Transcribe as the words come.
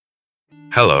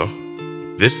Hello,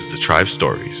 this is the Tribe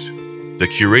Stories, the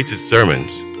curated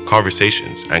sermons,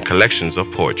 conversations, and collections of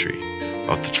poetry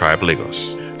of the Tribe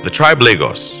Lagos. The Tribe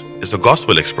Lagos is a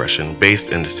gospel expression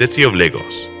based in the city of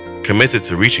Lagos, committed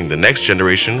to reaching the next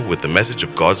generation with the message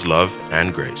of God's love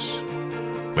and grace.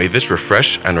 May this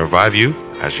refresh and revive you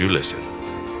as you listen.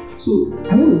 So,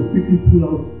 I want to quickly pull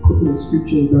out a couple of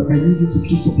scriptures that I need you to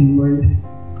keep up in mind.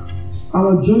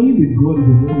 Our journey with God is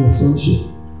a journey of sonship.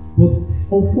 But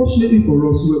unfortunately for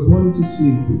us, we're born into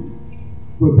slavery.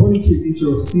 We're born into a nature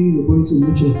of sin, we're born into a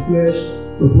nature of flesh,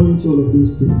 we're born into all of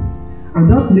those things. And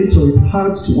that nature is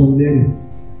hard to unlearn it.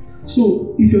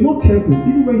 So, if you're not careful,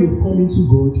 even when you've come into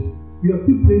God, you are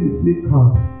still playing the slave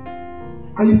card.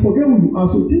 And you forget who you are,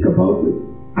 so think about it.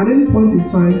 At any point in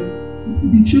time,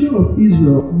 the children of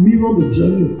Israel mirror the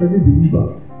journey of every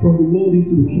believer from the world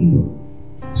into the kingdom.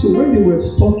 So when they were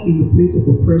stuck in the place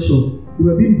of oppression, they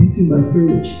were being beaten by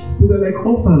Pharaoh. They were like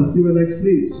orphans, they were like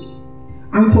slaves.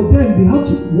 And for them, they had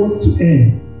to work to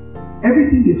earn.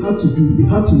 Everything they had to do, they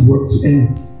had to work to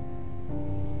earn it.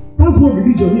 That's what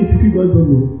religion is, if you guys don't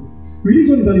know.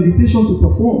 Religion is an invitation to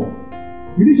perform.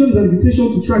 Religion is an invitation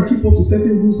to try and keep up to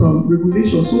certain rules and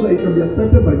regulations so that it can be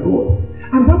accepted by God.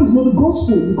 And that is not the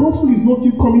gospel. The gospel is not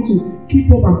you coming to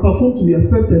keep up and perform to be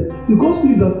accepted. The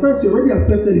gospel is that first you're already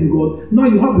accepted in God. Now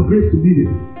you have the grace to live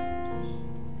it.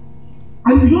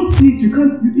 And if you don't see it, you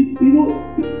can't,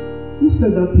 who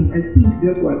said that thing? I think,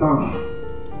 therefore I am.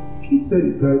 Who said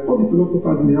it, guys? All the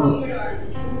philosophers in the house.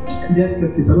 They're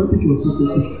skeptics. I don't think it was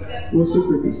Socrates. It was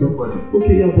Socrates.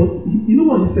 Okay, yeah, but you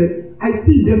know what he said? I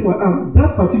think, therefore I am.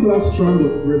 That particular strand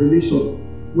of revelation,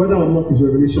 whether or not it's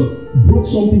revelation, broke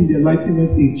something in the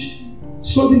Enlightenment age.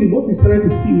 Suddenly, what we started to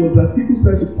see was that people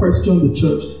started to question the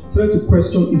church, started to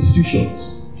question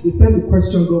institutions, they started to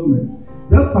question government.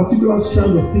 That particular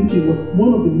strand of thinking was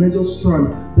one of the major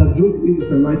strands that drove the age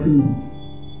of enlightenment.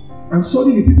 And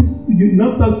suddenly, you now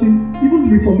start seeing, even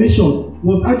the Reformation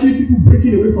was actually people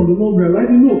breaking away from the norm,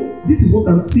 realizing, no, this is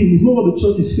what I'm seeing, it's not what the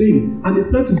church is saying. And they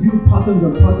start to build patterns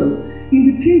and patterns. In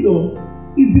the kingdom,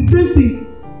 it's the same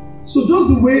thing. So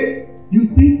just the way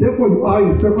you think, therefore you are in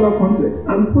a secular context.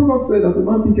 And Proverbs said, as a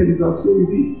man thinketh is that, so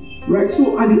is he. Right?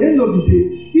 So at the end of the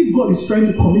day, if God is trying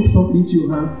to commit something into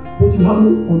your hands, but you have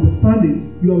no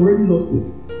understanding, you already lost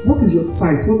it. What is your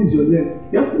sight? What is your lens?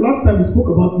 Yes, last time we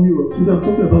spoke about mirror. Today I'm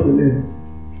talking about the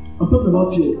lens. I'm talking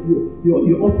about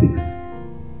your optics.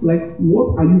 Like,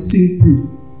 what are you seeing through?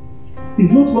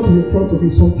 It's not what is in front of you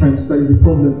sometimes that is the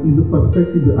problem. It's the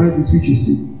perspective, the eyes with which you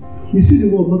see. We see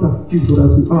the world not as it is, but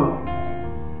as we are.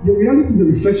 Your reality is a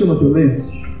reflection of your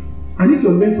lens. And if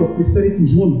your lens of Christianity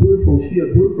is one borrowed from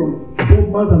fear, borrowed from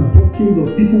dogmas and doctrines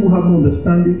of people who have no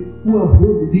understanding, who have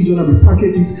borrowed religion and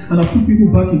repackaged it and have put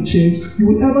people back in chains, you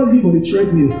will ever live on a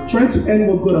treadmill trying to earn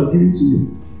what God has given to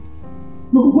you.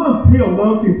 No, go and pray on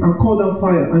mountains and call down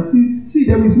fire and see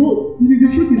there is no, the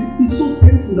truth is, it's so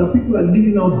painful that people are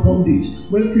living out bondage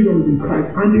when freedom is in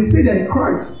Christ. And they say they're in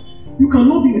Christ. You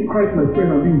cannot be in Christ, my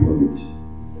friend, and be in bondage.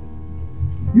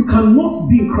 You cannot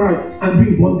be in Christ and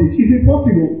be in bondage. It's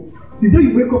impossible. The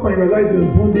day you wake up and realize you're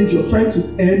in bondage, you're trying to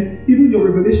earn, even your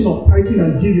revelation of tithing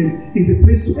and giving is a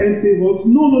place to earn favor.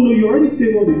 No, you're already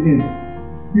favored in Him.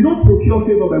 You don't procure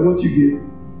favor by what you give.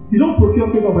 You don't procure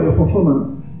favor by your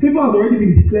performance. Favor has already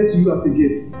been declared to you as a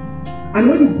gift. And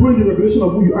when you grow in the revelation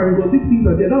of who you are in God, these things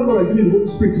are there. That's what I give you the Holy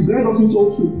Spirit to guide us into all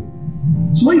truth.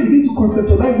 So when you begin to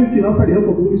conceptualize this thing outside the help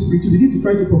of the Holy Spirit, you begin to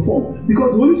try to perform.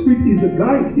 Because the Holy Spirit is the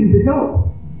guide, is the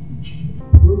help.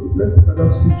 Let's look at that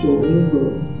scripture,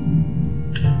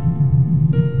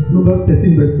 Numbers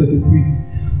 13 verse 33.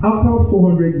 After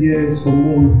 400 years or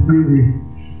more in slavery,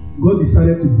 God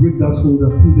decided to break that hold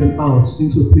and pull them out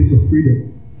into a place of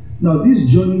freedom. Now this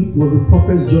journey was the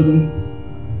toughest journey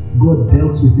God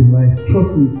dealt with in life.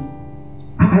 Trust me.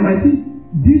 And I think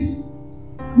this,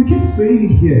 we keep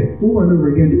saying it here over and over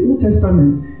again, the Old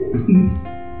Testament is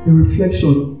a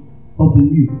reflection of the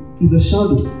New. It's a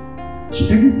shadow.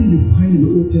 So everything you find in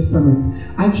the Old Testament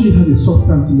actually has a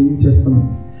substance in the New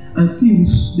Testament. And see,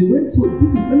 they went, so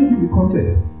this is, let me give you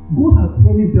context. God had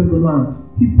promised them the land.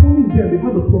 He promised them, they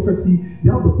had the prophecy,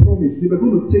 they had the promise. They were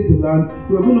going to take the land,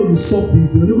 they were going to usurp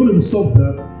this, they were going to usurp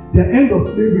that. Their end of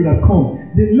slavery had come.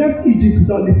 They left Egypt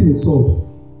without lifting a sword.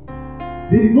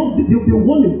 They won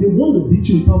the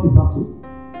victory without the battle.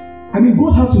 I mean,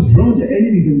 God had to drown their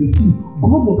enemies in the sea.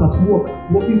 God was at work,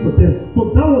 working for them.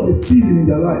 But that was a season in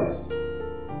their lives.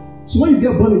 So when you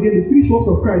get born again, the finished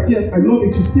works of Christ, yes, I love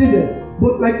it, you stay there.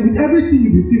 But like with everything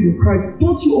you receive in Christ,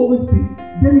 don't you always think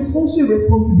there is also a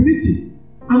responsibility?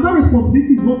 And that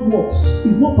responsibility is not works,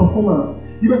 it's not performance.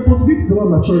 The responsibility is about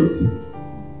maturity.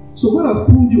 So God has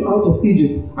pulled you out of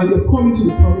Egypt and you have come into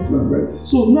the promised land, right?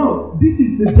 So now, this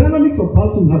is the dynamics of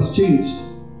battle has changed.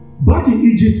 Back in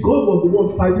Egypt, God was the one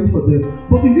fighting for them.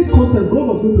 But in this context, God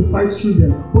was going to fight through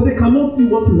them. But they cannot see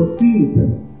what he was seeing with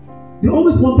them. They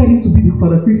always wanted him to be the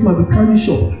Father Christmas, the candy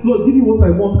shop. Lord, give me what I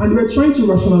want. And they were trying to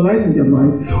rationalize in their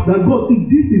mind that God, see,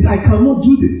 I cannot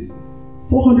do this.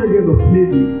 400 years of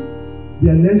slavery,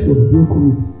 their lens was broken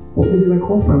with. Or they were like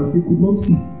orphans, they could not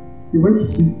see. They went to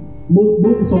see.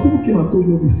 Moses, some people came and told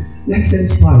Moses, let's send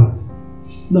spies.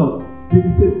 Now, they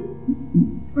said,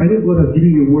 I know God has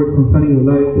given you a word concerning your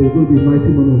life, that you're going to be a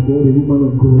mighty man of God, a woman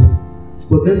of God.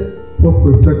 But let's pause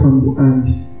for a second and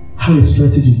have a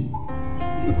strategy.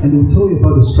 And they'll tell you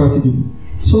about the strategy.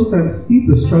 Sometimes, if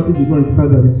the strategy is not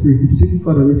inspired by the Spirit, it will take you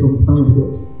farther away from the plan of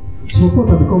God. Some of us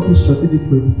have become too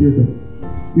strategic for His presence.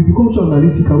 We become too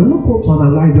analytical. We're not called to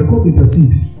analyze, we're called to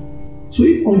intercede. So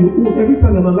if on your own, every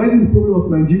time analyzing the problem of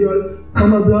Nigeria,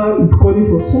 Canada is calling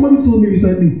for, somebody told me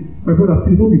recently, my brother,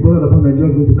 please don't be bothered about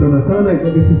Nigerians going to Canada. Canada is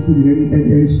not getting food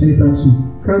anytime soon.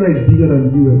 Canada is bigger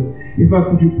than the US. In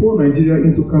fact, if you pour Nigeria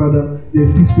into Canada, there's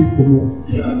still space for more.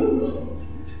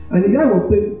 And the guy was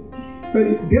saying,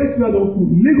 guess where don't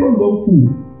fool? Lagos don't fool.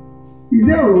 Is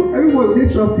there everyone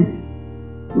with traffic?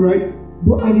 Right?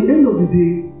 But at the end of the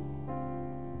day,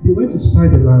 they went to spy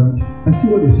the land and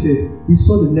see what they said. We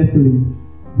saw the Nephilim.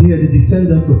 They are the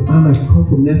descendants of Anak, come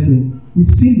from Nephilim. We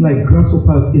seemed like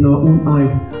grasshoppers in our own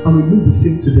eyes, and we looked the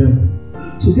same to them.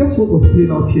 So guess what was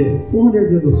playing out here?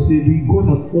 400 years of slavery, God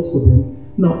had fought for them.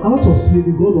 Now, out of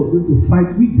slavery, God was going to fight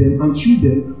with them and through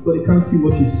them, but they can't see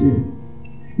what He's saying.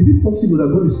 Is it possible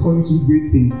that God is calling to do great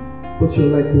things, but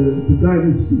you're like the guy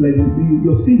who's like,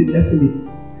 you're seeing the Nephilim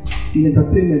in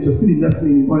entertainment, you're seeing the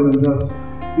Nephilim in oil and gas,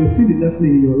 you're seeing the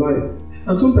Nephilim in your life.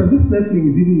 And sometimes this Nephilim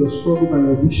is even your struggles and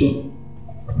your addiction.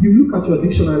 You look at your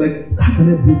addiction and like, how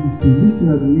can I break this thing? This thing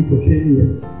has been with me for 10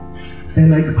 years.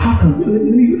 And like, how can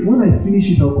when I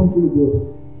finish it, I'll come follow God.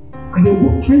 And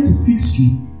you're trying to fix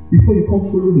you before you come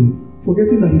follow Him,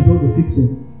 forgetting that He does the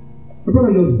fixing. My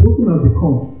brother, you're as broken as they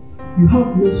come. You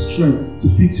have no strength to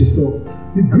fix yourself.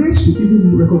 The grace to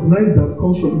even recognize that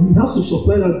comes from He has to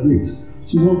supply that grace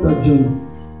to walk that journey.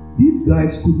 These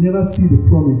guys could never see the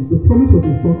promise. The promise was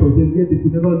in front of them, yet they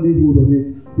could never lay hold on it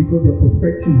because their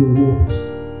perspectives were warped.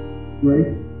 Right?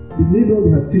 The label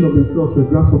they had seen of themselves were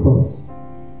grasshoppers.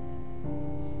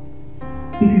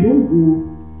 If you don't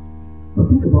go and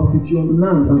think about it, you're on the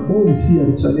land and all you see are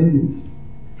the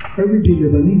challenges. Every day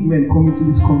Lebanese men come into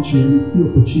this country and they see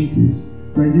opportunities.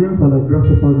 Nigerians are like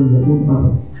grasshoppers in their own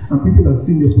eyes, and people have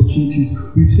seen the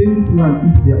opportunities. We've seen this land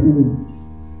eat their own.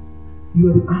 You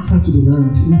are the answer to the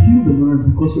land. We heal the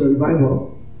land because we are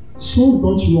revival. Songs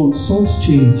don't run, songs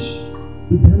change.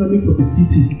 The dynamics of the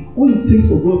city. All it takes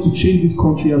for God to change this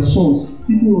country are songs.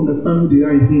 People will understand who they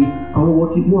are in Him and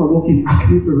who are walking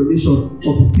accurate revelation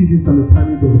of the seasons and the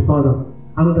timings of the Father,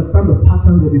 and understand the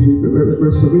patterns of His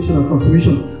restoration and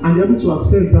transformation, and be able to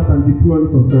accept that and deploy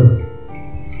it on earth.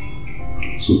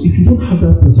 So if you don't have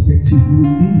that perspective, you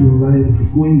will live your life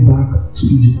going back to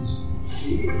Egypt.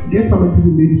 Guess how many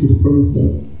people made it to the promised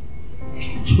land?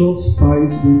 12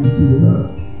 spies went to see the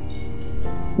land.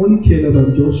 Only Caleb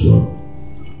and Joshua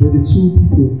were the two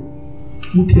people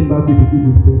who came back with the good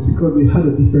report because they had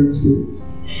a different spirit.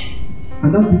 And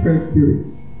that different spirit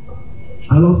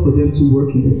allowed for them to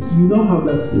work in it. You now have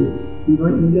that spirit. The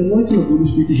anointing of the Holy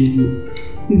Spirit is in you.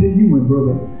 It's in you, my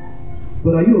brother.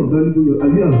 But are you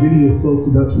availing yourself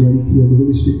to that reality of the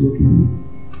Holy Spirit working in you?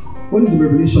 What is the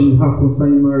revelation you have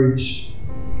concerning marriage?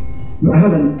 I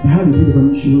had a bit of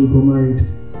an issue when we got married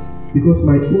because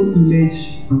my own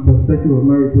image and perspective of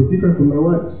marriage was different from my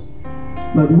wife's.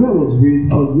 Now, the way I was raised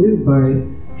by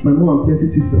my mom and plenty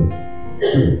sisters.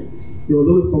 Right? There was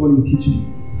always someone in the kitchen.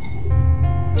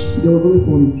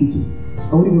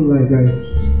 I won't even lie, guys.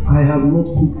 I have not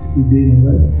cooked a day in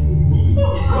my life.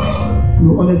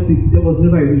 No, honestly, there was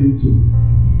never a reason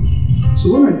to.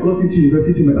 So when I got into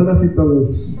university, my elder sister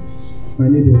was my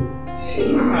neighbor.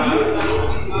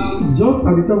 Just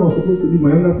at the time I was supposed to leave, my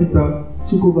younger sister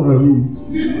took over her room,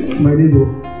 my neighbor.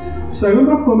 So I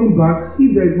remember coming back,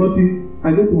 if there is nothing,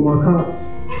 I go to Mama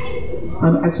Cass.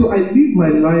 And so I live my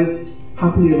life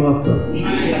happily ever after.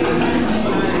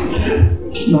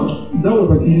 Now, that was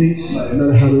an image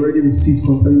that I had already received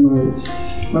concerning marriage.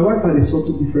 My wife had a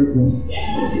subtle different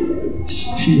one.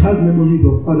 She had memories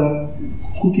of father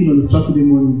cooking on a Saturday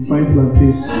morning, frying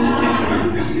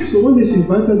plantain. So one day she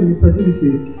invited me, Mr.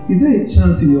 Jimmy, is there a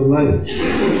chance in your life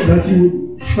that you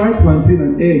would fry plantain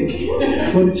and egg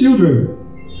for the children?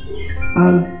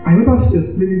 And I remember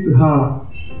explaining to her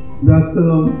that,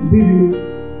 baby,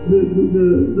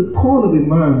 the call of a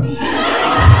man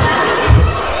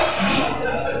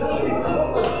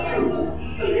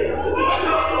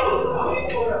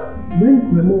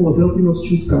my mom was helping us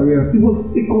choose career. It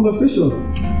was a conversation.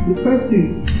 The first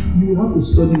thing, you will have to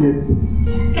study medicine.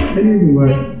 Any reason why?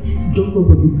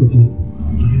 Doctors are good for you.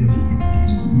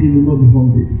 They will not be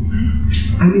hungry.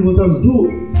 And it was as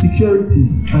though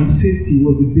security and safety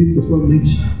was the basis upon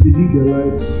which they live their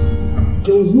lives.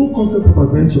 There was no concept of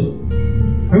adventure.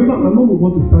 I remember my mom would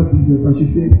want to start business and she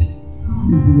said, this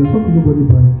business, what if nobody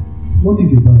buys? What if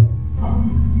they buy?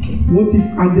 What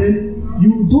if, and then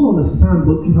you don't understand,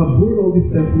 but you have borrowed all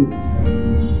these templates,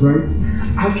 right?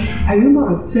 I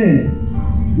remember at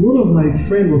 10, one of my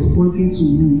friends was pointing to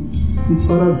me, his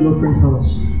father's girlfriend's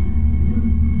house.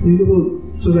 You know,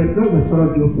 so like that's my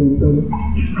father's girlfriend.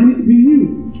 And we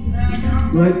knew,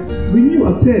 right? We knew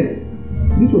at 10.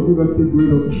 This was River State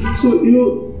growing up. So, you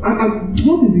know,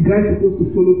 what is the guy supposed to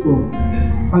follow from?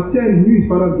 At 10, he knew his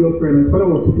father's girlfriend, and his father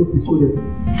was supposed to be coded.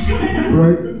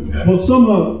 Right? But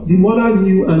somehow, the mother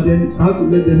knew and then had to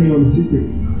let them in on the secret,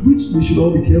 which we should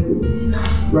all be careful of.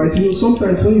 Right? You know,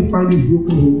 sometimes when you find this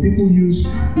broken home, people use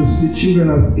the children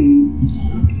as a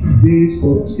bait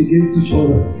or against each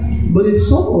other. But it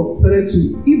sort of started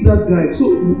to, if that guy, so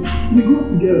we grew up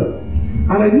together.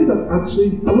 And I knew that at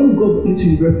 20, when we got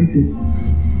into university,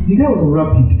 the guy was on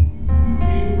rapid.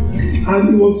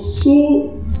 And it was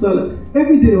so sad.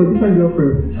 Every day there were different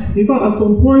girlfriends. In fact, at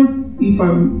some point, if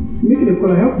I'm making a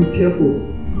call, I have to be careful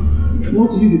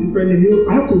not to use a different name. You know,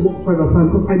 I have to walk twice as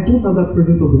hard because I don't have that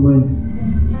presence of the mind.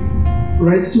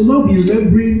 Right? To now be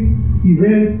remembering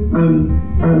events and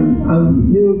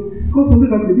you know, because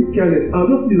sometimes I can be a bit careless. I'll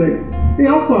just be like, hey,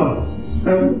 how far?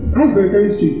 I have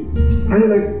biochemistry. And you're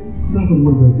like, that's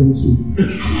not biochemistry.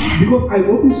 Because I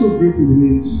wasn't so great with the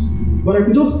names. But I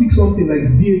could just speak something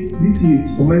like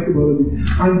BCH or microbiology.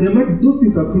 And those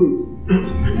things are close.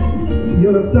 You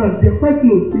understand? They're quite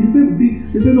close. You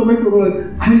say no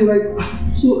microbiology. And you're like,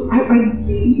 so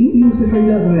you say,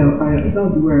 that's how I am.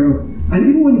 That's the way I am. And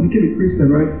even when you became a Christian,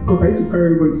 right? Because I used to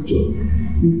carry everybody to church.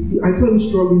 I saw you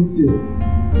struggling still.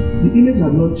 The image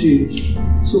had not changed.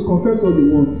 So confess all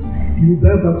you want. You will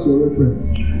dive back to your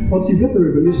reference. But you get the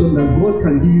revelation that God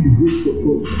can give you the grace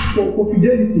for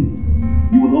fidelity.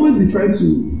 You will always be trying to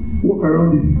walk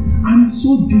around it. And it's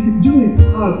so difficult. You know, it's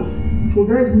hard for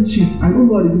guys who cheat. I don't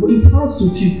know how they do, but it's hard to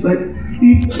cheat. Like,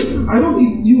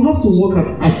 you have to work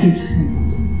at it.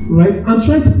 Right? And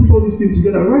trying to put all these things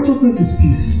together. Righteousness is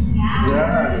peace.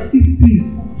 Yes. It's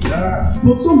peace. Yes.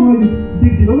 But somehow they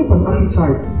develop an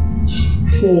appetite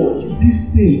for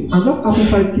this thing, and that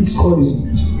appetite keeps coming,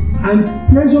 and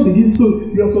pleasure begins. So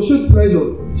you associate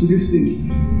pleasure to these things.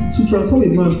 To transform a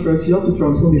man first, you have to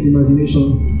transform his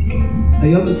imagination, and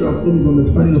you have to transform his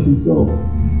understanding of himself.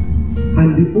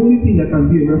 And the only thing that can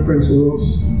be a reference for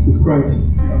us is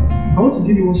Christ. I want to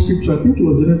give you one scripture. I think it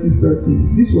was Genesis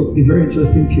 30. This was a very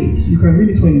interesting case. You can read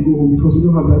it when you go home because we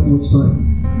don't have that much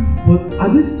time. But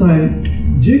at this time,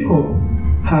 Jacob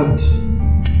had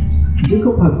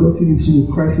gotten into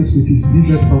a crisis with his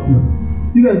business partner.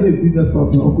 You guys know his business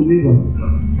partner, Uncle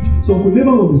Laban. So Uncle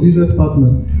Laban was his business partner,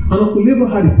 and Uncle Laban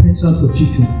had a penchant for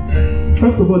cheating.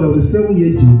 First of all, there was a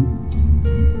 7-year deal.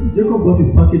 Jacob got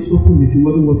his package, opened it, it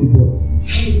wasn't what he bought.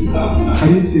 I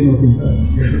didn't say nothing.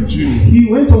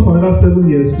 He went on for another 7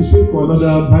 years to pay for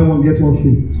another buy one, get one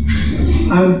free.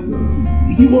 And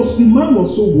the man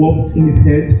was so warped in his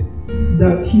head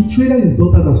that he traded his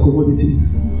daughters as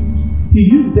commodities. He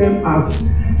used them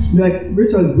as, like,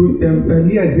 Rachel is growing,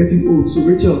 Leah is getting old, so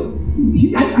Rachel,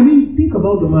 I mean, think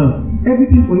about the man.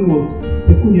 Everything for him was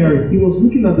pecuniary. He was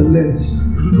looking at the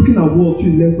lens, looking at wealth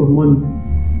through the lens of money.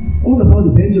 All about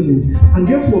the Benjamins. And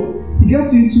guess what? He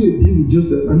gets into a deal with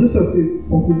Joseph, and Joseph says,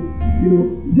 Uncle,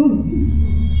 just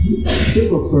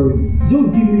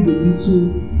give me the little,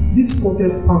 this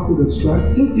spotted sparkle that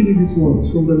strike, just give me these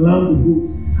ones from the lamb, the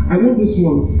goats. I want these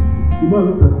ones. The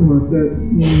man looked at him and said,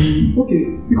 okay,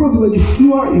 because they were the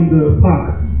fewer in the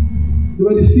pack. They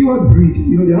were the fewer breed.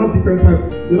 They have different types.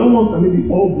 The other ones are maybe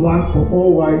all black or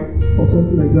all white or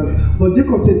something like that. But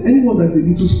Jacob said, anyone that is a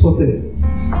little spotted,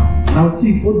 I'll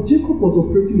see. But Jacob was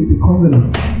operating with the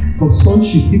covenant of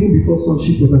sonship even before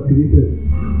sonship was activated.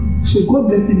 So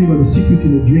God let him in on the secret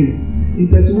in a dream. In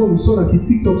 31, we saw that he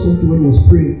picked up something when he was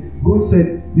praying. God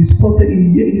said, in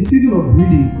the season of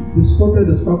breeding, the spotted,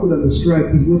 the sparkle, and the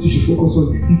stripe is what you should focus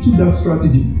on. He took that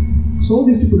strategy. So all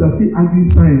these people that still arguing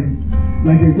science,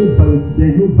 like there's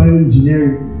no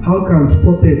bioengineering, how can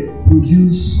spotted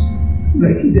produce,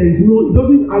 like it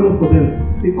doesn't add up for them.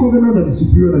 A covenant that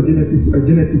is superior than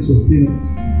genetics was plain out.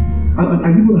 And I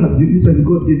even had, recently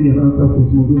God gave me an answer for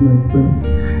some of my friends.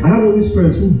 I have all these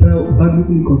friends who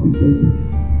biblical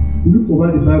inconsistencies. You look for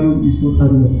why the Bible is not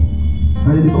adding up.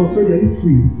 And then they confess, are you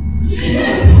free?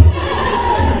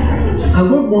 And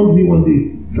God warned me one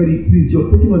day, Freddie, please,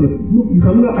 you're taking on no, you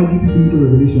cannot argue people into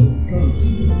revelation.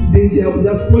 They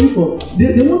are spoiling for,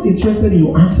 they're not interested in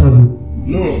your answers.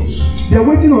 No. They are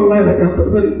waiting online. Like, I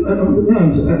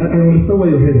understand where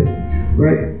you're headed.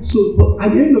 Right? So, but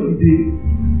at the end of the day,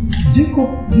 Jacob,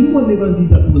 you know what Laban did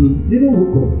that morning? Laban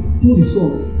woke up, told his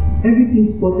sons, everything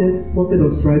spotted or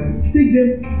striped, take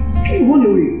them, run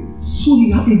away. So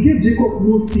he gave Jacob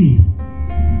no seed.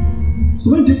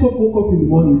 So when Jacob woke up in the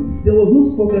morning, there was no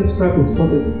spotted, stripe or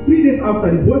spotted. 3 days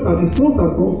after, the sons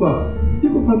had gone far.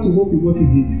 Jacob had to work with what he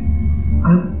did.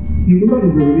 And he remembered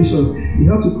his revelation. He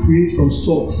had to create from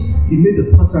stalks. He made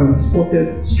the patterns,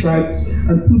 spotted, stripes,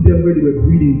 and put them where they were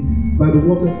breeding, by the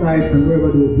waterside and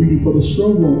wherever they were breeding for the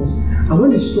strong ones. And when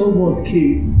the strong ones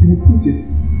came, he would put it.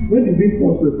 When the weak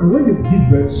ones were, and when they give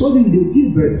birth, suddenly they would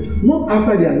give birth, not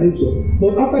after their nature,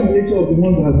 but after the nature of the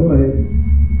ones that had gone ahead.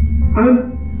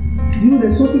 And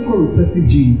there's something called recessive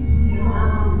genes.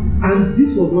 And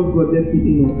this was what God let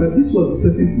me in on. That this was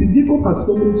recessive. Jacob has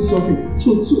stumbled into something.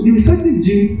 So the recessive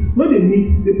genes, when they meet,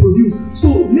 they produce.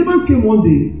 So Laban came one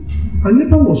day, and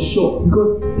Laban was shocked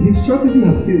because his strategy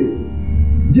had failed.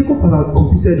 Jacob had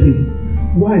outcompeted him.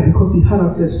 Why? Because he had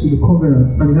access to the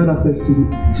covenants and he had access to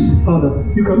the Father.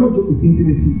 You cannot joke with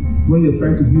intimacy when you're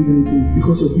trying to build anything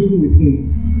because you're building with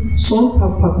him. Sons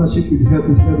have partnership with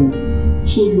heaven.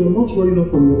 So you are not running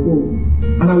off from your own.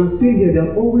 And I will say here,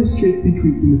 there are always trade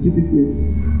secrets in the secret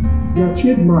place. There are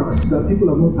trademarks that people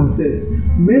have not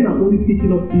accessed. Men are only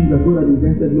picking up things that God had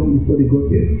invented long before they got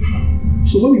there.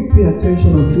 So when we pay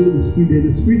attention and follow the Spirit, there's a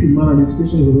Spirit in man and the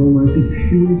inspiration of the Almighty.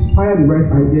 It will inspire the right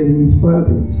ideas, it will inspire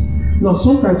things. Now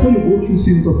sometimes when you go through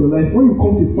seasons of your life, when you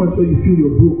come to a point where you feel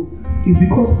you're broke, it's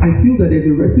because I feel that there's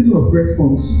a season of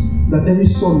response that every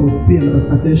son must pay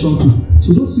attention to.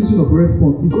 So those seasons of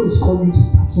response, if God is calling you to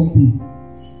start something,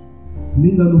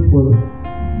 linger no further.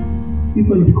 If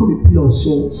not, you become a pillar of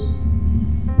salt.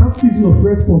 That season of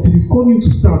response, if He's calling you to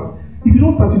start, if you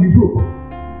don't start, you'll be broke.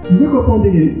 You wake up one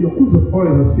day, your cruse of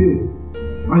oil has failed.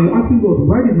 And you're asking God,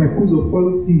 why did my cruse of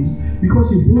oil cease? Because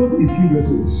you borrowed a few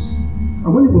vessels. And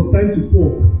when it was time to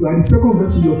pour, like the second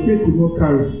vessel, your faith could not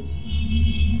carry.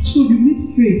 So you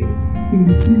need faith in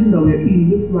the season that we are in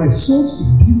this life.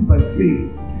 Souls build by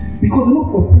faith. Because they're not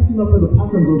operating after the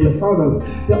patterns of their fathers.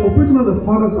 They're operating after the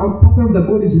fathers and patterns that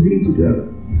God is revealing to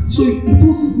them. So if he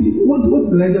told, what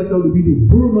did Elijah tell the widow?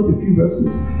 Borrow not a few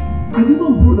vessels. And you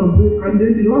don't borrow and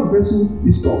then the last vessel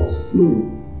is stopped flowing.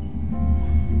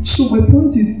 So my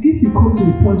point is, if you come to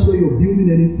the point where you're building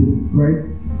anything, right,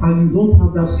 and you don't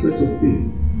have that stretch of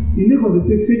faith, in Lagos they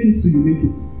say fake it till you make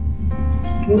it.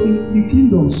 But in the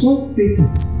kingdom, sons fake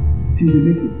it till they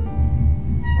make it.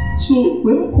 So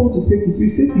we're not called to fake it, we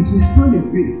fake it, we stand in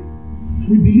faith.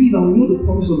 We believe and we know the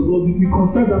promise of God, we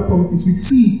confess that promises, we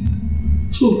see it.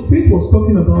 So faith was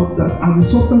talking about that as the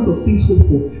substance of things hoped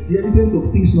for, the evidence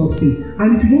of things not seen.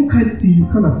 And if you can't see,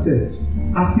 you can't assess.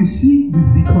 As you see, you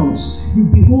becomes. You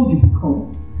behold, you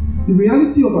become. The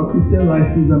reality of our Christian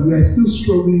life is that we are still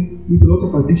struggling with a lot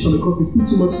of addiction because we put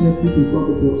too much Netflix in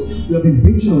front of us. We have been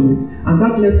binging on it, and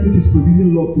that Netflix is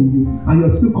producing lust in you, and you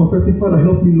are still confessing, Father,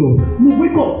 help me, Lord. No,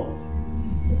 wake up!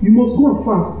 You must go and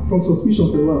fast from suspicion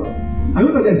for a while. I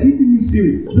know that they are hitting you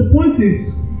serious. The point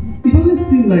is, it doesn't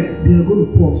seem like they are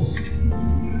going to pause.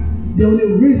 They are on a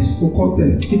race for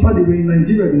content. In fact, they were in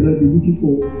Nigeria, they were looking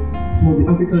for some of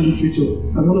the African literature.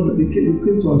 And one of them, they came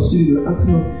to our studio, they were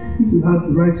asking us if we had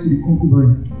the rights to the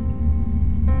concubine.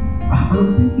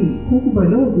 I'm thinking,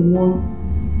 concubine, that was the one,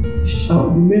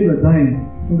 the men were dying.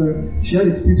 So she had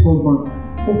a split husband.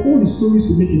 Of all the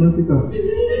stories we make in Africa,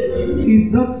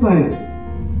 it's that side.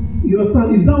 You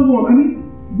understand? It's that one. I mean,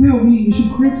 where we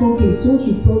should create something. Someone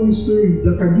should tell me stories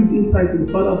that can give insight to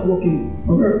the Father's workings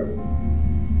on earth.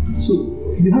 So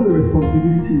we have a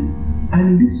responsibility, and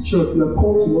in this church we are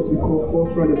called to what we call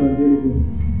cultural evangelism,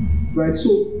 right? So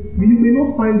you may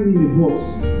not find me in a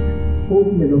bus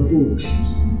holding a megaphone.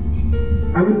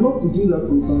 I would love to do that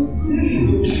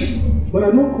sometimes, but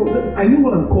I know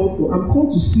what I'm called for. I'm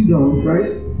called to sit down,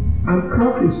 right, and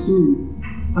craft a story.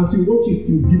 As you watch it,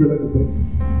 you give a lot of best.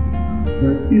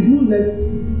 Right? It's no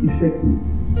less effective,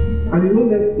 and it's no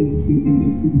less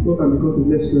important because it's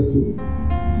less stressful.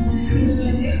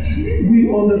 We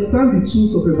understand the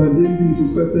tools of evangelism in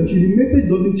the first century. The message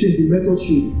doesn't change, the method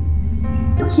should.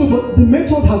 So, but the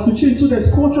method has to change. So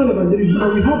there's cultural evangelism,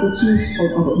 and we have the tools,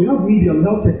 we have media, we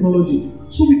have technology.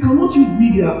 So we cannot use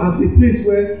media as a place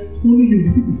where only you,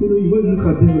 the people follow you, when you look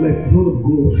at them, you're like, blood of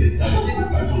God.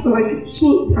 Like,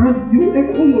 so, and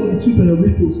all your retweet and your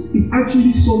repost is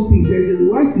actually something. There is a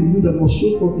light in you that must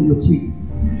show forth in your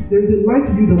tweets. There is a light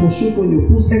in you that must show forth in your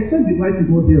post, except the light is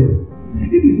not there.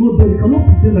 If He's not there, you cannot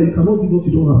pretend that you cannot give what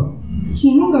you don't have. So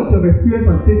long as you have experienced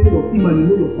and tasted of Him and you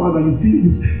know your Father, you feel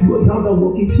you have that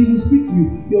working, He will speak to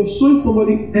you. You're showing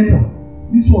somebody, enter.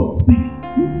 This one, speak.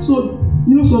 So,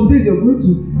 some days you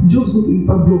just go to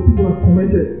Instagram, people have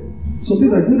commented. Some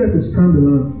days I go there to scan the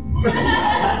land.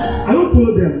 I don't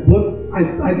follow them, but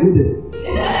I go there.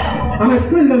 And I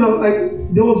scan it and I was like,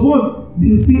 there was one,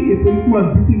 you see a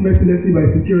policeman beaten mercilessly by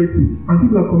security, and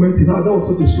people are commenting, that was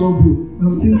such a strong blow. And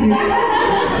I'm thinking,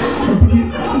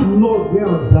 Lord, where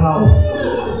art thou?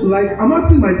 Like, I'm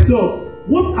asking myself,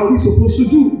 what are we supposed to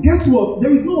do? Guess what?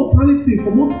 There is no alternative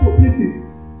for most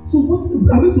places. So what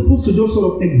are we supposed to just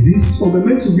sort of exist, or we're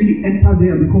meant to really enter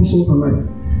there and become salt and light?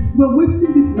 We're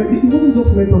wasting this. It wasn't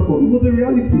just metaphor, it was a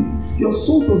reality. You're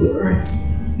salt of the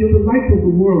earth. You're the light of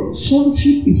the world.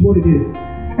 Sonship is what it is.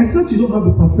 Except you don't have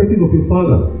the perspective of your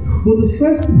Father. But the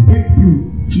first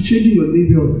breakthrough to changing your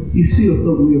label is see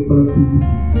yourself the way your Father sees you.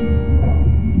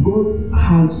 God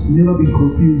has never been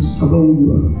confused about who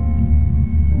you are.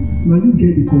 Now you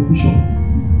get the confusion.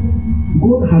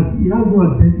 God has no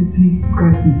identity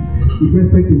crisis with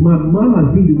respect to man. Man has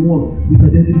been the one with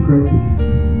identity crisis.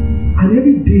 And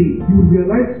every day you will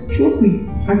realize, trust me,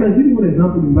 I can give you one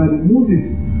example in the Bible.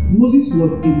 Moses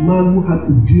was a man who had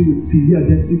to deal with severe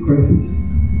identity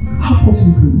crisis. How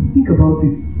possible can you think about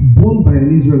it? Born by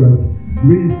an Israelite,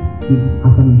 raised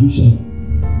as an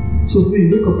Egyptian. So today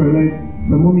you wake up and realize,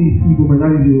 my mommy is Igbo, my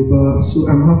dad is Yoruba, so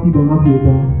I'm half Igbo, I'm half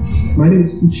Yoruba. My name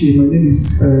is Uche, my name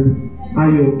is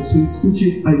Ayo, so it's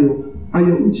Uche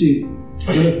Ayo Uche. You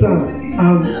understand?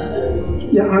 And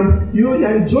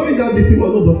I enjoy that this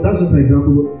thing, but that's just an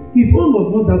example. But his own was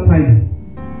not that tidy,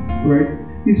 right?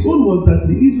 His own was that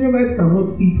the Israelites cannot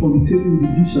eat on the table with the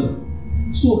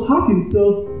Egyptian. So half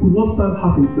himself could not stand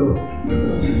half himself.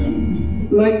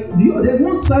 Like the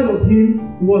one side of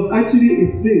him was actually a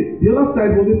slave, the other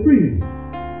side was a prince.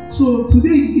 So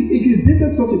today, if you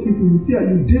dated such a people, you see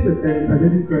you dated an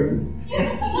identity crisis.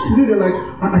 Today they're like,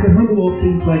 I can handle all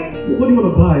things. Like, what do you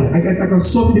want to buy? I can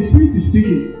sort it. The prince is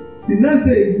speaking. The next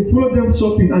day, you follow them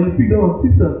shopping and you pick them up,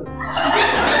 sister.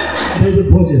 There's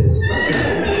a budget.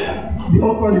 The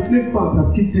orphan, the slave part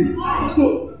has kicked in.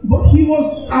 So, but he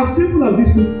was as simple as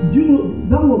this.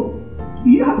 That was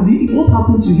what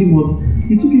happened to him was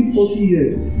it took him 40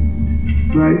 years,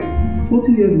 right?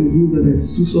 40 years in the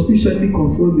wilderness to sufficiently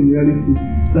confront the reality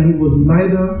that he was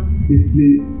neither a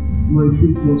slave nor a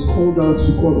priest. He was called out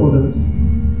to call others.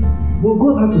 But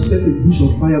God had to set a bush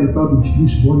on fire without the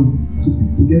bush burning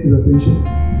to get his attention.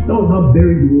 That was how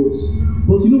buried he was.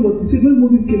 But you know what? He said when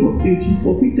Moses came of age, he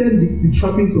forfeited the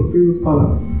trappings of Pharaoh's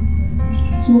palace.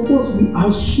 So of course we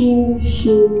are so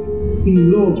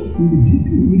in love with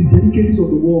the delicacies of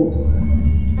the world.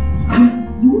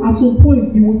 And you at some point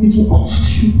it will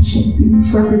cost you something,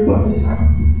 sacrifice.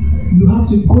 You have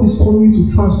to, God is calling you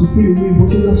to fast, to pray away, but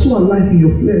you are so alive in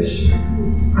your flesh.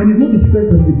 And it's not the flesh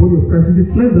that is the body of Christ, it's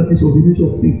the flesh that is of the nature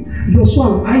of sin. You are so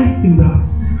alive in that.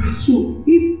 So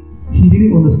if he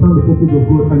didn't understand the purpose of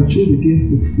God and chose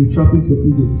against the trappings of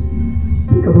Egypt,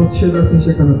 think about Shadrach,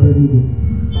 Meshach, and Abednego.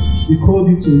 They called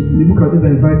you to Nebuchadnezzar,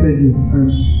 invited you,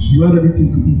 and you had everything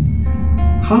to eat.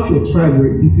 Half your tribe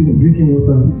were eating, drinking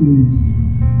water, and eating leaves.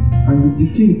 And the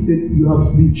king said, you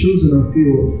have been chosen and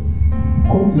favored.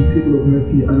 Come to the table of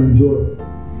mercy and enjoy.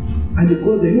 And they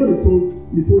called them,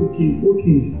 they told the king, oh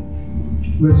king,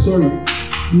 we're sorry,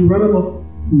 we would rather not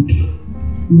food.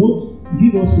 We won't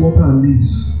give us water and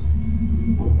leaves.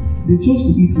 They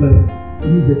chose to eat like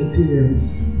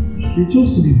vegetarians. They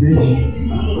chose to be veggie.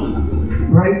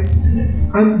 Right?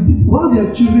 And while they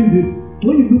are choosing this,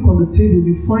 when you look on the table,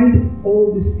 you find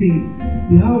all these things.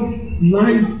 They have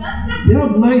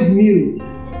nice meal.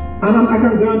 And I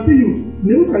can guarantee you,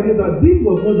 Nebuchadnezzar, this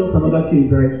was not just another king,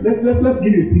 guys. Let's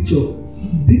give you a picture.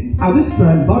 At this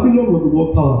time, Babylon was a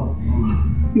world power.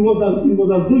 It was as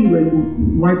though you were in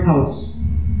the White House.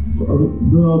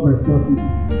 Don't know my slap.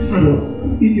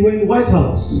 You were in the White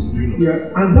House. Yeah.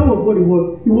 And that was what it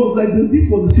was. It was like this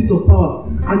was the seat of power.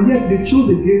 And yet they chose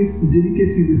against the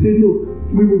delicacies. They said, no,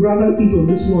 we would rather eat on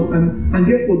this one. And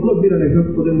guess what? God made an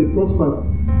example for them. They prospered.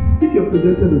 If you're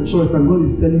presented a choice and God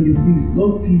is telling you, please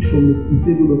don't feed from the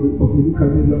table of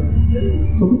Nebuchadnezzar,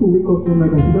 some people wake up one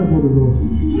night and say, that's not the Lord.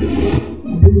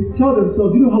 They will tell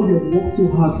themselves, you know how we have worked so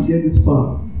hard to get this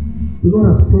far? The Lord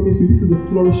has promised me, this is the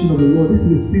flourishing of the Lord, this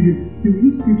is the season. You will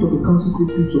use scripture to consecrate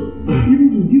scripture.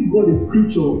 Even you give God a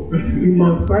scripture in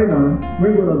Mount Sinai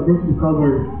when God has brought you to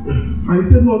Calvary. And he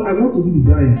said, Lord, I want to do the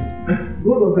dying.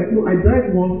 God was like, no, I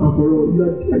died once and for all. You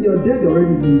are dead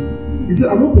already in me. He said,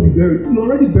 I want to be buried. You're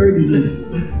already buried in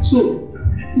me. So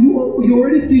you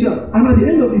already see that. And at the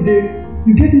end of the day,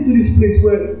 you get into this place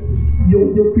where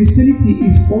your Christianity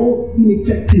is all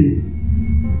ineffective.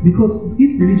 Because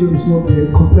if religion is not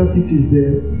there, complexity is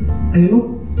there, and you're not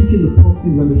picking the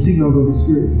promptings and the signals of the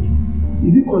Spirit,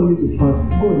 is it calling you to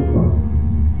fast? Go on and fast.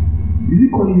 Is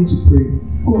it calling you to pray?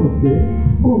 Go on and pray.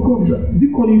 Go on. Is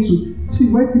it calling you to see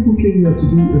why people came here to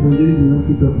do evangelism in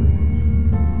Africa?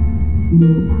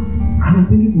 And I'm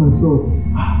thinking to myself,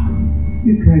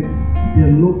 these guys, their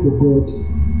love for God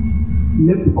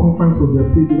left the confines of their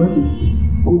place. They went to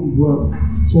Côte d'Ivoire.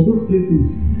 So those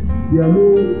places, there are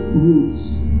no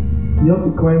roads. You have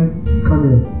to climb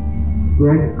camel,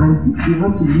 right? And they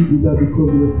had to live with that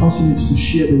because they were passionate to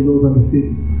share the love and the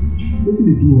faith. What did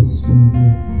they do us from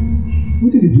Nigeria? What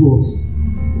did they do us?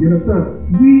 You understand?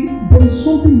 There is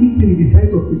something missing in the diet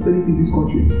of Christianity in this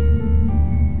country.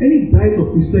 Any diet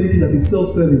of Christianity that is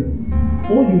self-serving,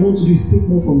 all you want to do is take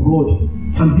more from God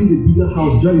and build a bigger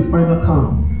house, drive a finer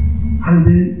car, and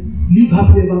then live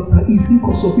happily ever after. It's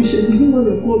insufficient. It's not what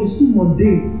we're called. It's too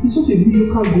mundane. It's not a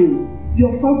mediocre goal. You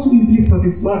are far too easily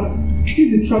satisfied. If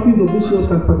the trappings of this world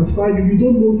can satisfy you, you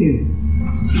don't know Him.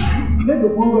 Let the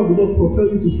hunger of the Lord propel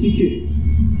you to seek Him.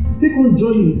 Take on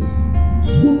journeys,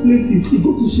 go places. You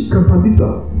go to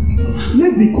Sambisa.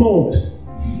 Let's be called.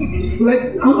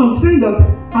 Like I'm saying that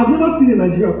I've never seen a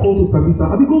Nigeria called to Sambisa.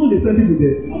 Have you gone to the same people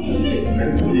there?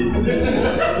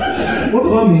 What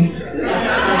about me?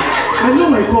 I know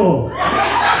my call.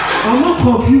 I'm not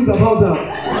confused about that.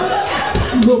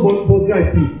 No, but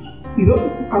guys, see.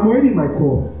 I'm already in my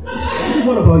call.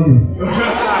 What about you?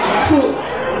 So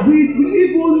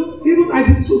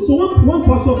one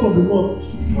pastor from the north,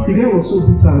 the guy was so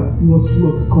bitter. He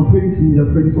was complaining to me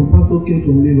that Freddie, some pastors came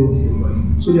from Lagos.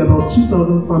 So there are about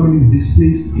 2,000 families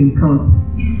displaced in camp.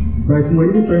 Right? We were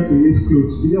even trying to raise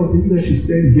clothes. The guy was saying that should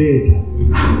send bed.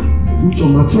 Which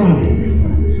on mattress.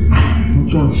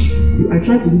 I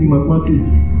tried to do the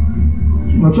mathematics.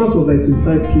 Mattress was like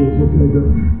 25K or something like that.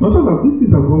 Mattress, these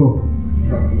things have gone up.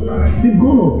 They've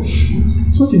gone up.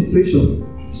 Such inflation.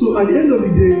 So at the end of the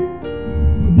day,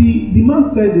 the man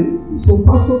said that some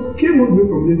pastors came all the way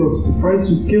from Lagos to Fried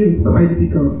Suits, came with an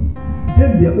IDP camp.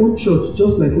 Then their own church,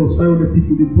 just like us, 500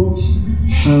 people, they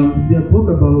had bought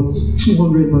about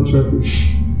 200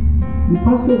 mattresses. The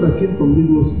pastors that came from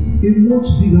Lagos, a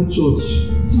much bigger church,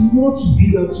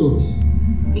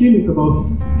 came with about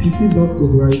 15 bags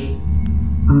of rice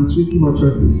and 20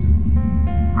 mattresses.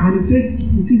 And he said,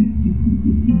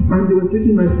 and they were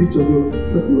taking nice pictures.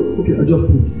 Okay,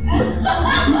 adjust this.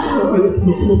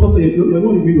 No, Pastor, you're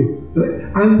not in the middle.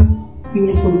 And it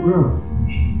was for the ground.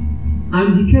 And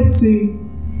he kept saying,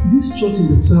 this church in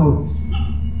the south,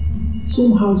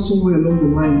 somehow, somewhere along the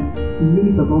line, we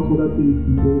made it about other things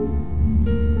in God.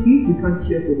 If we can't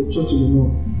care for the church in the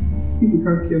north, if we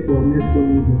can't care for our next door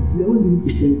neighbor, we are not living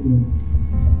the same thing.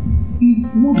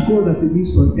 It's not God as a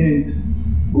means to an end.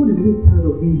 God is not tired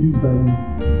of being used by you.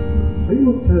 Are you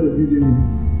not tired of using Him?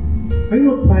 Are you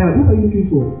not tired? What are you looking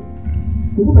for?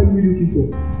 But what are you really looking for?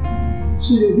 So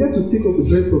you're here to take up the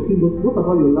best of Him, but what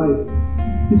about your life?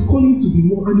 He's calling you to be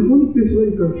more, and the only place where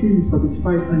you can truly be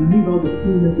satisfied and live out the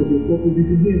fullness of your purpose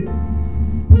is in Him.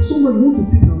 But someone you want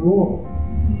to take and run.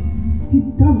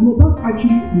 That's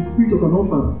actually the spirit of an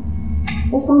orphan.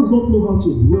 Orphans don't know how to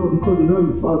dwell because they know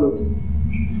you're fathered.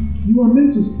 You are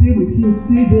meant to stay with Him.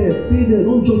 Stay there.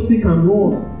 Don't just take and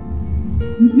run.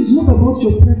 It's not about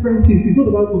your preferences. It's not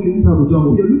about, okay, this is how we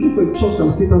do it. You're looking for a church that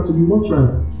will cater to you, not try.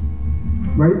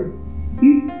 Right?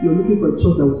 If you're looking for a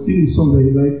church that will sing the song that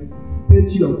you like, pet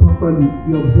you and pamper you,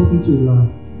 you are brought into a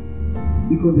lie.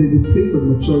 Because there's a place of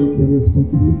maturity and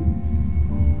responsibility.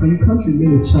 And you can't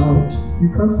remain a child. You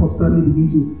can't constantly begin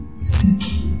to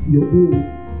seek your own.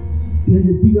 There's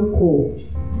a bigger call.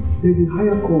 There's a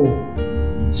higher call.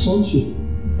 Sonship.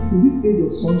 In this age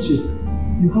of sonship,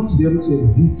 you have to be able to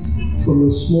exit from your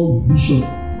small vision.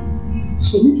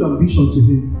 Submit your ambition to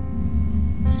Him.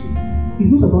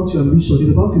 It's not about your ambition,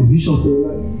 it's about His vision for your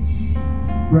life.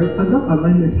 Right? And that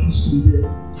alignment has to be there.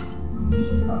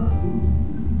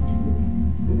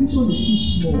 The vision is too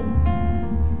small.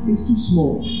 It's too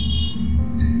small.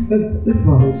 Let's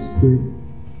have us pray.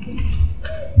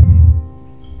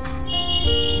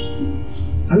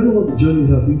 I don't know what the journeys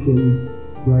have been for you,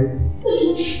 right?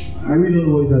 I really don't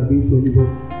know what it has been for you, but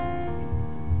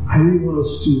I really want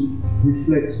us to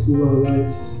reflect over our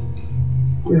lives.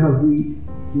 Where have we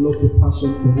lost the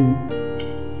passion for Him?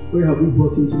 Where have we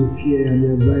bought into the fear and the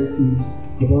anxieties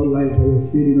about life that we're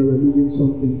failing or we're losing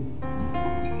something?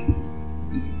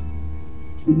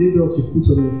 The labels you put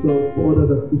on yourself, or others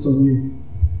have put on you.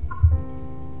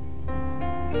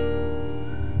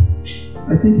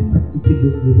 I think it's time to take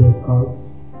those labels out.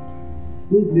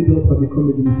 Those labels have become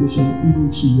a limitation even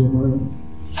to your mind.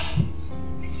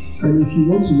 And if you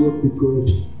want to work with God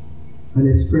and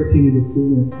express Him in the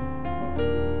fullness,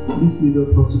 these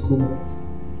leaders have to come up.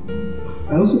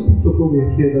 I also picked up when we are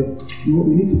here that we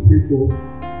need to pray for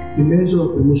a measure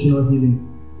of emotional healing.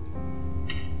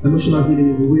 Emotional healing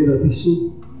in a way that is so,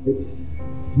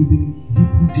 you've been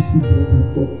deeply burnt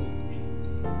and hurt.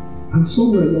 And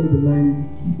somewhere along the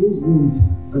line, those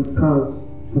wounds and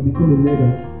scars have become a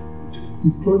medal.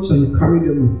 You clutch and you carry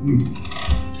them with you.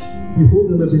 You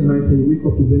hold them every night and you wake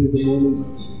up with them in the morning.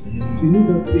 You need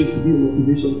that thing to be a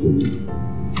motivation for you.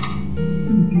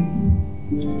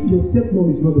 Your stepmom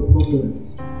is not the problem.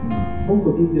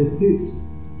 Unforgiveness is.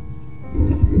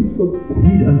 People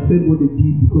did and said what they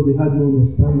did because they had no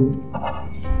understanding.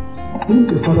 Even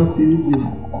if your father failed you,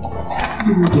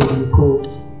 you didn't know the cult,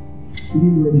 you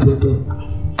didn't know any better.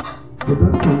 But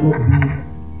that cannot be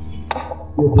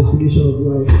your definition of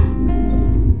life.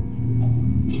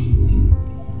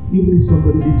 Even if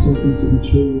somebody did something to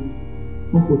betray you,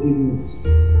 unforgiveness.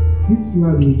 This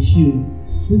land will heal.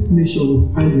 This nation will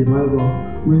find revival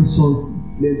when sons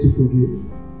learn to forgive.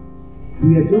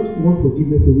 We are just one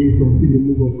forgiveness away from seeing the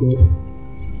move of God.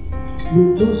 We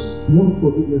are just one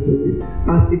forgiveness away.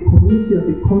 As a community, as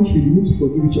a country, we need to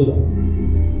forgive each other.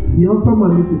 The Hausa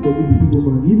man needs to forgive the Igbo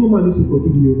man. The Igbo man needs to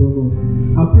forgive the Yoruba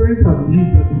man. Our parents have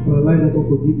believed that internalized that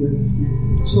unforgiveness.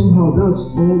 Somehow,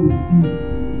 that's all we see.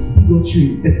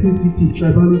 Bigotry, ethnicity,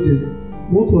 tribalism.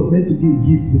 What was meant to be a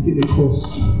gift became a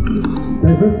curse.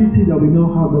 Diversity that we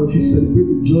now have, that we should celebrate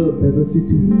the joy of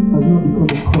diversity, has now become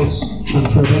a curse and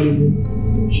tribalism.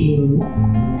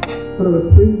 Father,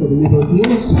 we're praying for the neighbor. We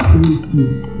want us to pray with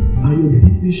you, and you're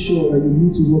deeply sure that you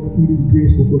need to walk through this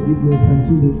grace for forgiveness and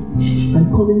healing, and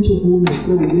come into wholeness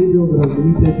where the labels that have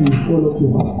limited you will fall off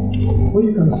your heart. When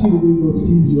you can see the way God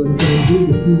sees you and you can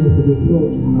embrace the fullness of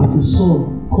yourself as a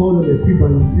son, called and equipped by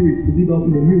His Spirit to live out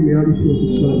in a new reality of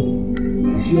His life.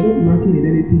 You're not lacking in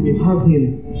anything, you have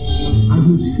Him, and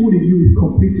His full in you is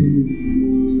complete in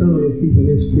you. Stand on your feet and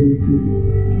let's pray with you.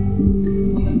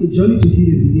 The journey to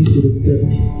healing begins with a step.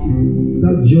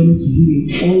 That journey to healing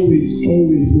always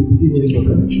will begin with a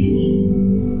step.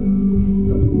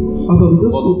 But we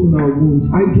just open our wounds.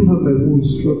 I do have my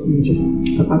wounds, trust me.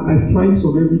 I find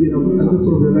some every day. I'm just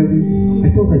sort of realizing,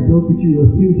 I thought I dealt with you, you're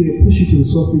still here, push it to the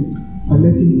surface and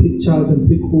let Him take charge and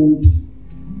take hold.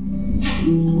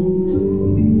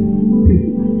 Please,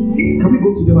 can we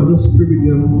go to them and just pray with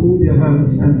them, hold their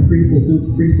hands and pray for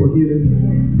hope, pray for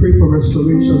healing, pray for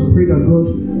restoration, pray that God,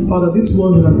 Father, these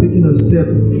ones that are taking a step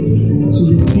to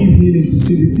receive healing, to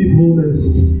receive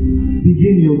wholeness,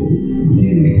 begin your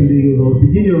healing today, Lord,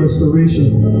 begin your restoration.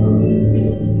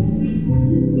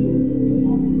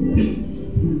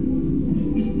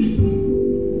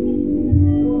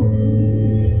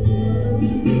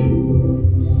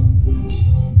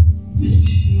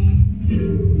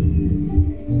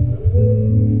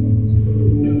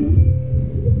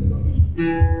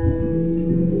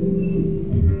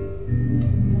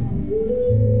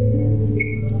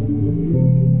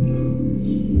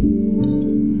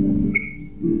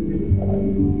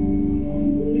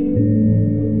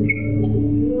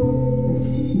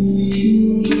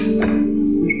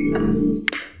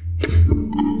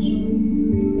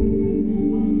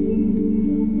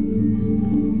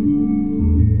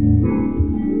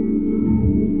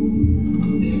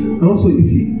 Also,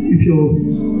 if you're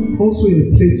also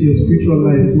in a place in your spiritual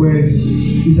life where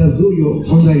it's as though you're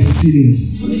under a ceiling,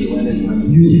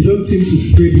 you don't seem to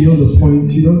pray beyond the point,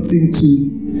 you don't seem to,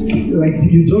 like,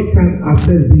 you just can't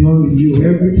assess beyond you.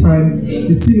 Every time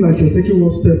you seem like you're taking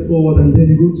one step forward and then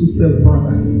you go 2 steps back.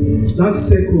 That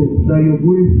circle that you're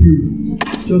going through,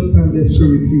 just stand there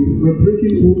straight with you. We're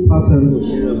breaking old patterns,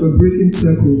 we're breaking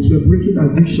circles, we're breaking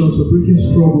addictions, we're breaking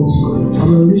struggles, and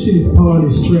we're unleashing His power and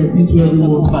His strength into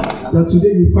everyone. That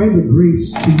today you find the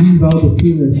grace to live out the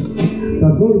fullness.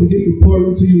 That God will begin to pour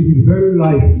into you His very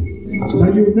life.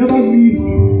 That you will never live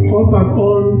off and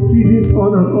on, seasons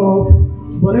on and off.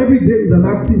 But every day is an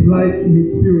active life in His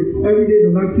Spirit. Every day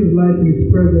is an active life in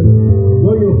His presence.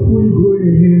 When you're fully growing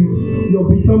in Him, you're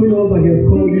becoming all that He has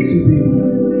called you to be.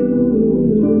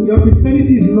 Your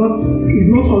Christianity is not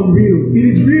unreal. It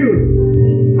is real.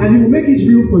 And He will make it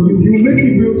real for you. He will make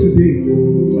it real today.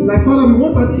 Like, Father, we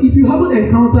want that if you haven't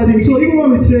encountered Him, so even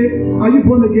when we say, are you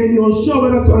born again? You're unsure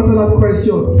whether to answer that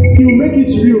question. He will make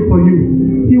it real for you.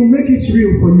 He will make it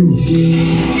real for you.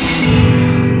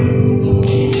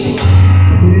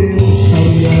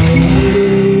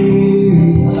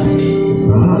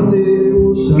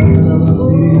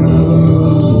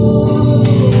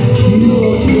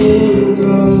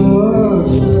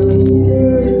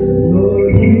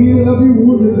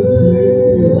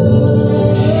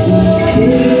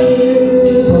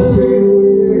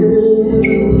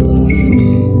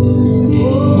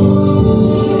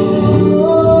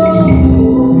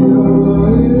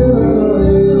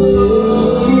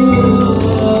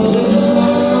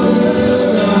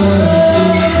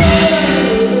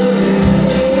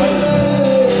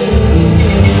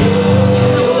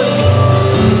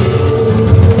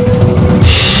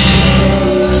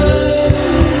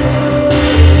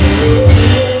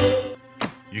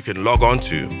 log on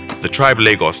to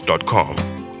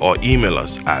thetribelagos.com or email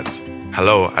us at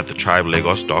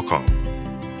hello@thetribelagos.com.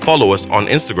 Follow us on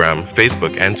Instagram,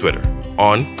 Facebook, and Twitter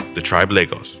on The Tribe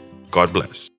Lagos. God bless.